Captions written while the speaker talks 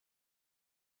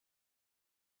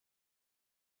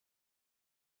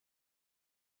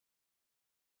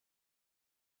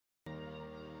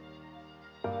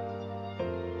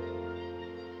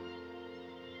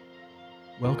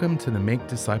Welcome to the Make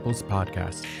Disciples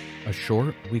podcast, a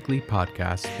short weekly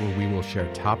podcast where we will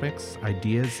share topics,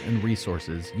 ideas, and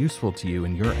resources useful to you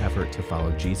in your effort to follow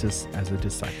Jesus as a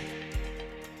disciple.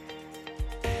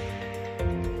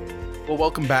 Well,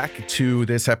 welcome back to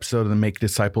this episode of the Make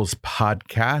Disciples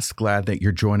podcast. Glad that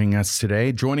you're joining us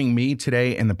today. Joining me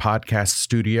today in the podcast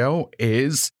studio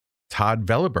is Todd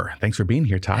Veleber. Thanks for being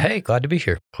here, Todd. Hey, glad to be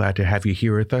here. Glad to have you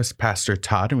here with us, Pastor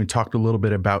Todd. And we talked a little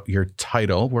bit about your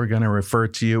title. We're going to refer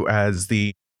to you as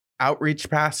the outreach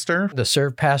pastor. The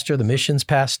serve pastor, the missions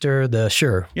pastor,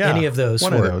 any of those.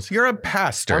 One of those. You're a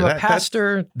pastor. I'm a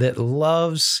pastor that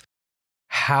loves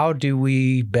how do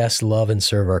we best love and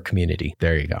serve our community.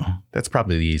 There you go. That's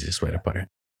probably the easiest way to put it.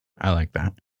 I like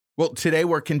that. Well, today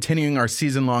we're continuing our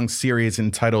season-long series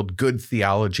entitled Good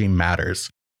Theology Matters.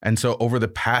 And so over the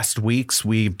past weeks,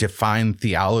 we've defined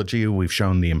theology. We've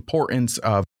shown the importance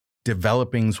of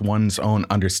developing one's own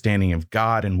understanding of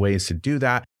God and ways to do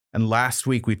that. And last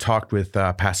week, we talked with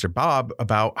Pastor Bob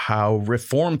about how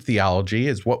Reformed theology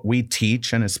is what we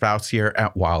teach and espouse here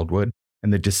at Wildwood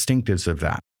and the distinctives of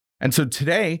that. And so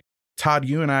today, Todd,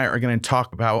 you and I are going to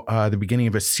talk about the beginning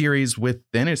of a series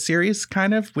within a series,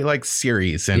 kind of. We like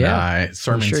series and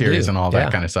sermon series and all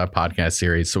that kind of stuff, podcast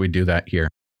series. So we do that here.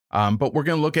 But we're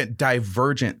going to look at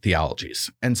divergent theologies.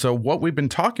 And so what we've been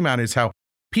talking about is how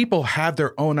people have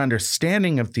their own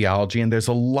understanding of theology, and there's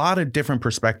a lot of different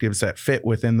perspectives that fit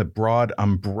within the broad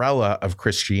umbrella of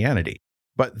Christianity.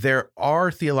 But there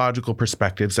are theological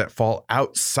perspectives that fall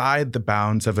outside the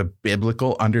bounds of a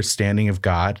biblical understanding of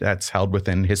God that's held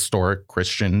within historic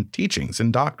Christian teachings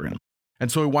and doctrine. And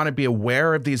so we want to be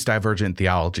aware of these divergent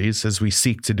theologies as we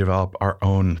seek to develop our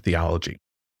own theology.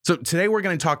 So today we're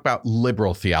going to talk about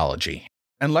liberal theology.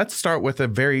 And let's start with a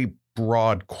very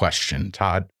broad question,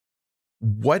 Todd.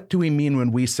 What do we mean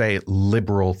when we say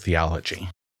liberal theology?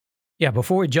 Yeah,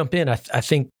 before we jump in, I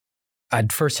think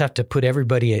I'd first have to put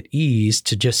everybody at ease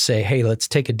to just say, hey, let's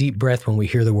take a deep breath when we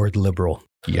hear the word liberal.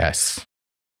 Yes.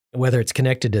 Whether it's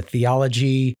connected to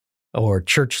theology or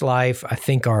church life, I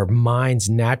think our minds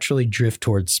naturally drift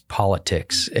towards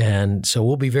politics. And so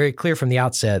we'll be very clear from the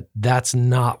outset, that's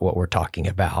not what we're talking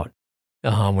about.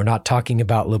 We're not talking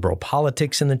about liberal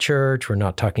politics in the church. We're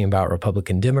not talking about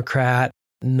Republican, Democrat.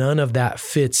 None of that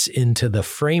fits into the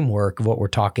framework of what we're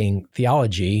talking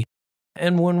theology.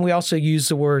 And when we also use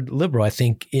the word liberal, I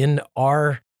think in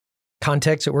our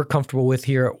context that we're comfortable with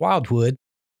here at Wildwood,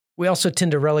 we also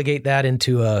tend to relegate that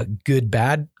into a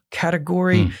good-bad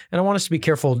category. And I want us to be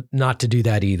careful not to do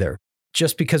that either.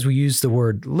 Just because we use the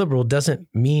word liberal doesn't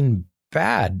mean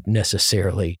bad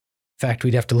necessarily. In fact,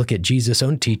 we'd have to look at Jesus'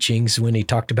 own teachings when he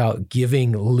talked about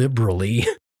giving liberally.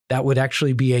 That would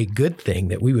actually be a good thing,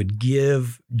 that we would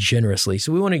give generously.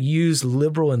 So we want to use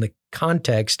liberal in the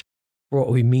context for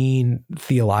what we mean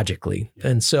theologically.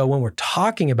 And so when we're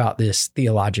talking about this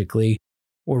theologically,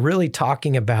 we're really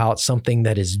talking about something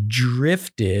that is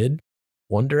drifted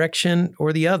one direction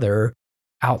or the other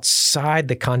outside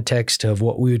the context of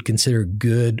what we would consider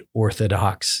good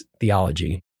orthodox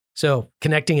theology. So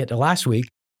connecting it to last week,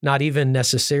 not even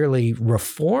necessarily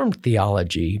Reformed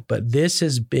theology, but this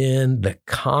has been the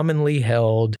commonly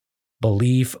held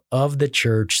belief of the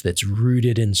church that's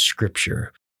rooted in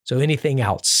Scripture. So anything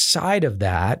outside of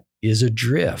that is a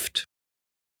drift.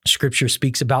 Scripture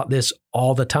speaks about this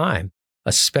all the time,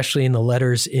 especially in the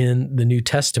letters in the New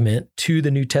Testament to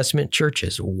the New Testament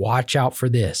churches. Watch out for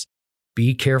this.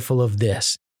 Be careful of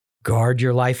this. Guard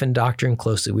your life and doctrine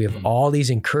closely. We have all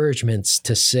these encouragements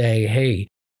to say, hey,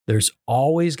 there's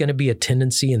always going to be a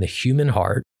tendency in the human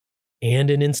heart and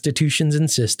in institutions and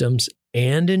systems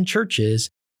and in churches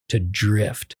to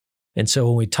drift. And so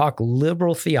when we talk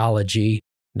liberal theology,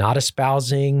 not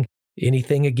espousing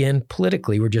anything again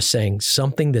politically, we're just saying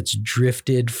something that's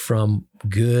drifted from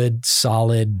good,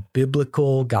 solid,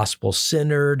 biblical,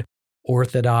 gospel-centered,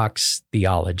 orthodox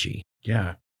theology.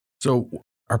 Yeah. So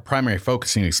our primary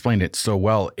focus, and you explained it so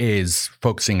well, is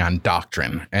focusing on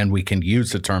doctrine. And we can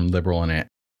use the term liberal, and it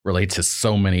relates to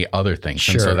so many other things.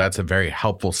 Sure. And so that's a very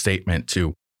helpful statement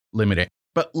to limit it.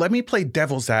 But let me play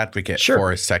devil's advocate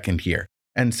for a second here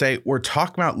and say we're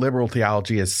talking about liberal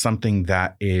theology as something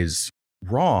that is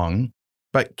wrong,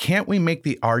 but can't we make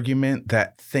the argument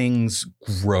that things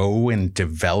grow and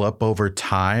develop over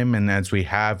time? And as we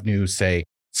have new, say,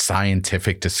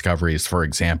 scientific discoveries, for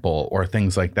example, or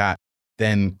things like that,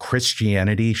 then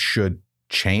Christianity should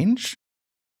change?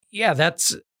 Yeah,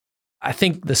 I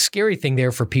think the scary thing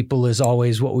there for people is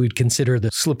always what we would consider the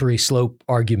slippery slope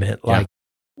argument. Like,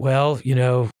 well,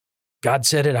 God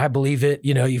said it, I believe it.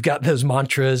 You've got those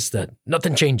mantras that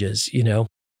nothing changes,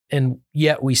 and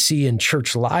yet we see in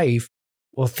church life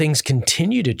Well, things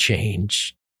continue to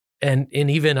change. And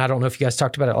even, I don't know if you guys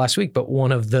talked about it last week, but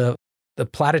one of the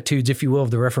platitudes, if you will,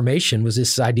 of the Reformation was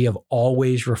this idea of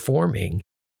always reforming,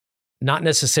 not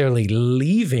necessarily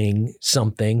leaving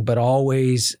something, but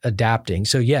always adapting.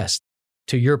 So yes,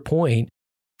 to your point,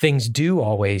 things do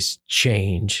always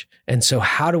change. And so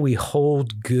how do we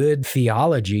hold good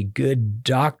theology, good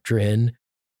doctrine,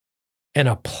 and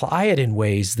apply it in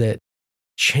ways that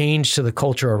change to the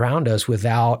culture around us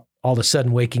without all of a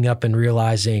sudden waking up and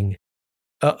realizing,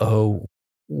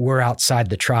 we're outside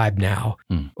the tribe now,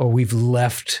 or we've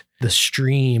left the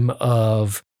stream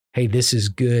of, hey, this is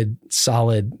good,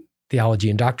 solid theology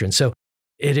and doctrine. So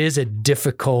it is a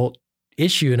difficult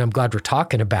issue, and I'm glad we're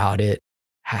talking about it.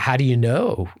 How do you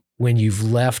know when you've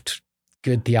left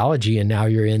good theology and now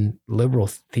you're in liberal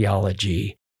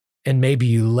theology? And maybe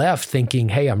you left thinking,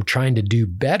 hey, I'm trying to do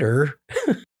better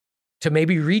to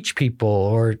maybe reach people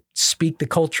or speak the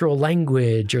cultural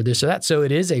language or this or that. So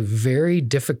it is a very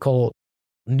difficult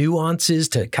nuances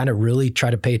to kind of really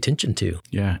try to pay attention to.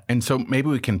 Yeah. And so maybe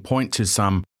we can point to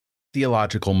some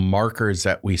theological markers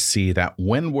that we see that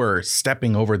when we're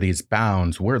stepping over these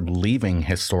bounds, we're leaving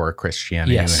historic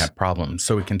Christianity and we have problems.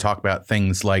 So we can talk about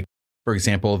things like, for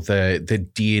example, the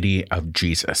deity of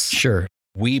Jesus. Sure.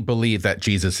 We believe that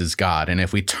Jesus is God. And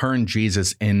if we turn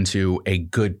Jesus into a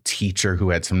good teacher who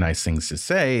had some nice things to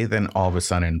say, then all of a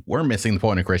sudden we're missing the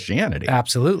point of Christianity.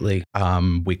 Absolutely.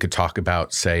 We could talk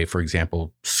about, say, for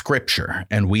example, Scripture.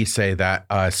 And we say that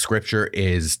Scripture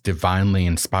is divinely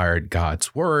inspired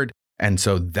God's word. And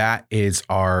so that is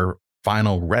our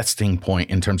final resting point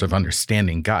in terms of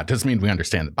understanding God. Doesn't mean we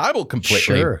understand the Bible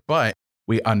completely, but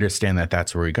we understand that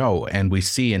that's where we go. And we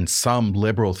see in some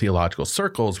liberal theological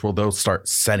circles where they'll start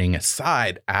setting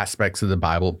aside aspects of the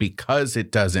Bible because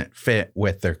it doesn't fit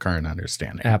with their current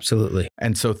understanding. Absolutely.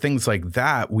 And so things like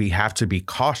that, we have to be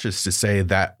cautious to say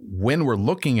that when we're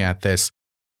looking at this,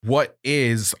 what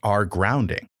is our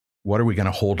grounding? What are we going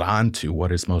to hold on to?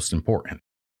 What is most important?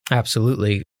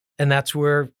 Absolutely. And that's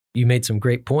where you made some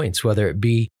great points, whether it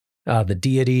be the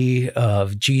deity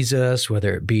of Jesus,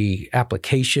 whether it be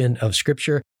application of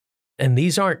Scripture. And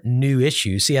these aren't new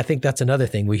issues. See, I think that's another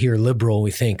thing. We hear liberal and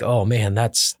we think, oh man,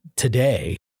 that's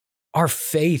today. Our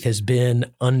faith has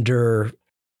been under,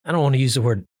 I don't want to use the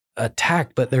word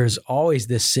attack, but there's always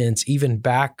this sense, even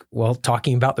back,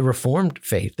 talking about the Reformed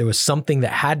faith, there was something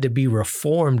that had to be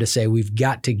reformed to say we've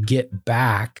got to get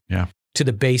back to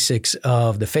the basics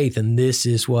of the faith. And this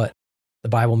is what the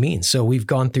Bible means. So we've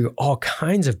gone through all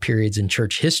kinds of periods in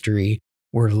church history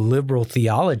where liberal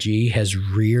theology has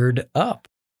reared up.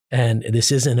 And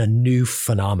this isn't a new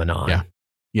phenomenon.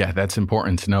 Yeah, that's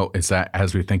important to note is that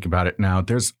as we think about it now,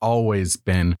 there's always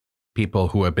been people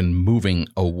who have been moving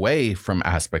away from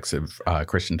aspects of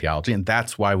Christian theology. And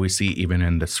that's why we see even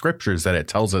in the Scriptures that it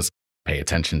tells us, pay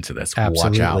attention to this,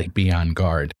 watch out, be on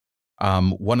guard.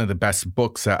 One of the best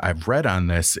books that I've read on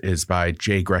this is by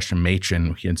J. Gresham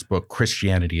Machen, his book,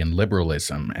 Christianity and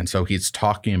Liberalism. And so he's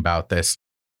talking about this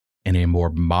in a more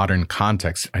modern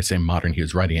context. I say modern, he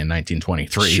was writing in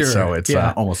 1923, so it's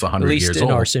almost 100 years old. At least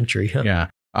in our century. Yeah.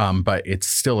 But it's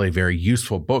still a very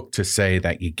useful book to say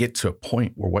that you get to a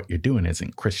point where what you're doing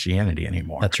isn't Christianity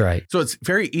anymore. That's right. So it's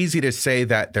very easy to say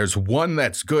that there's one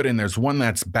that's good and there's one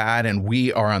that's bad, and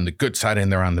we are on the good side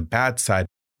and they're on the bad side.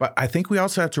 But I think we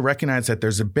also have to recognize that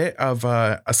there's a bit of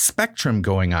a spectrum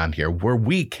going on here where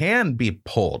we can be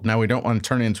pulled. Now, we don't want to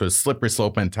turn it into a slippery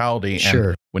slope mentality.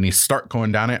 And when you start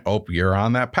going down it, you're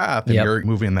on that path and you're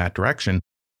moving in that direction.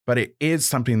 But it is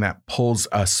something that pulls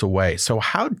us away. So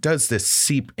how does this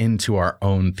seep into our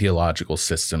own theological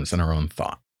systems and our own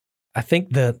thought? I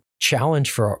think the challenge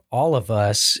for all of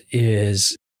us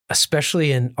is,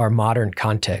 especially in our modern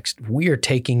context, we are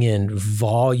taking in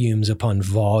volumes upon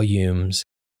volumes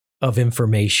of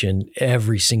information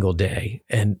every single day,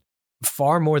 and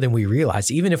far more than we realize,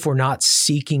 even if we're not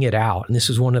seeking it out. And this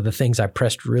is one of the things I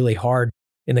pressed really hard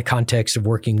in the context of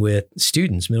working with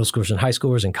students, middle schoolers and high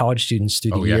schoolers and college students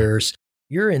through the years.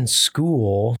 You're in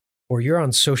school or you're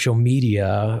on social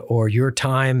media or your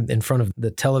time in front of the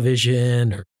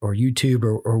television or YouTube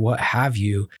or what have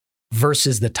you,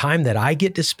 versus the time that I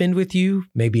get to spend with you,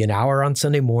 maybe an hour on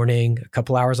Sunday morning, a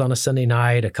couple hours on a Sunday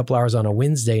night, a couple hours on a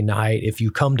Wednesday night. If you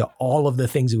come to all of the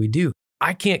things that we do,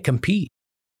 I can't compete.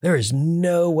 There is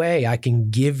no way I can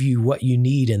give you what you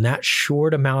need in that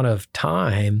short amount of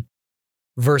time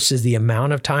versus the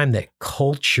amount of time that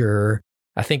culture,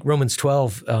 I think Romans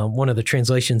 12, one of the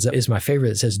translations is my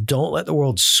favorite. It says, don't let the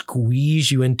world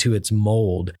squeeze you into its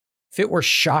mold. If it were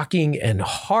shocking and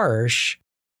harsh,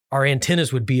 our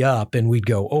antennas would be up and we'd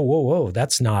go, whoa,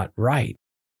 that's not right.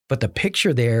 But the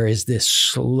picture there is this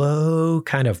slow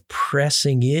kind of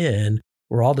pressing in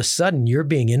where all of a sudden you're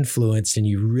being influenced and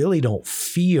you really don't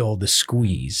feel the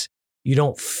squeeze. You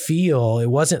don't feel, it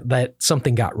wasn't that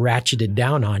something got ratcheted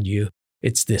down on you.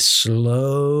 It's this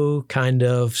slow kind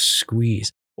of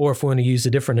squeeze. Or if we want to use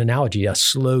a different analogy, a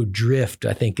slow drift,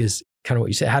 I think is kind of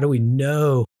what you said. How do we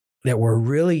know that we're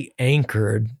really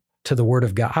anchored to the Word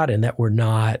of God and that we're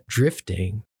not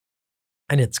drifting?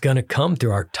 And it's going to come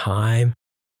through our time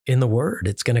in the Word.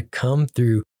 It's going to come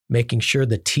through making sure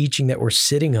the teaching that we're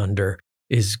sitting under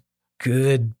is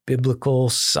good,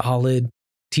 biblical, solid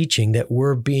teaching, that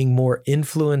we're being more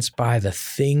influenced by the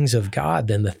things of God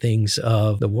than the things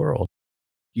of the world.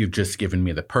 You've just given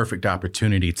me the perfect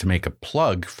opportunity to make a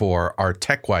plug for our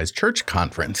TechWise Church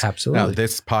Conference. Absolutely. Now,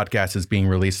 this podcast is being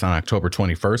released on October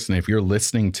 21st, and if you're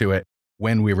listening to it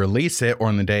when we release it or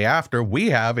on the day after, we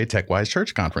have a TechWise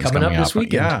Church Conference coming up this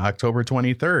weekend. Yeah, October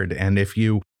 23rd. And if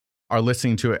you are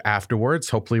listening to it afterwards,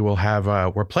 hopefully we'll have,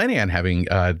 we're planning on having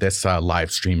this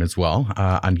live stream as well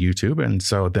on YouTube. And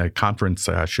so the conference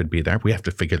should be there. We have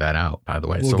to figure that out, by the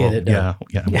way. We'll get it done.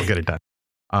 Yeah, we'll get it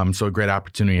done. So a great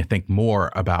opportunity to think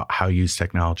more about how you use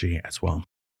technology as well.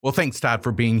 Well, thanks, Todd,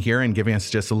 for being here and giving us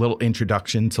just a little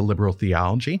introduction to liberal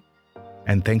theology.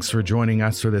 And thanks for joining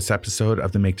us for this episode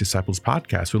of the Make Disciples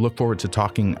podcast. We look forward to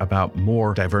talking about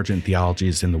more divergent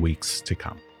theologies in the weeks to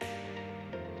come.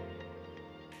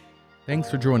 Thanks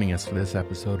for joining us for this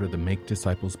episode of the Make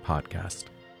Disciples podcast.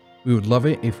 We would love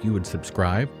it if you would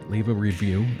subscribe, leave a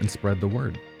review, and spread the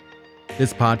word.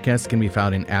 This podcast can be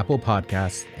found in Apple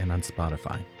Podcasts and on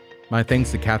Spotify. My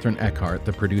thanks to Catherine Eckhart,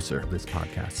 the producer of this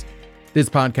podcast. This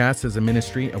podcast is a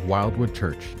ministry of Wildwood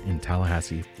Church in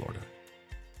Tallahassee, Florida.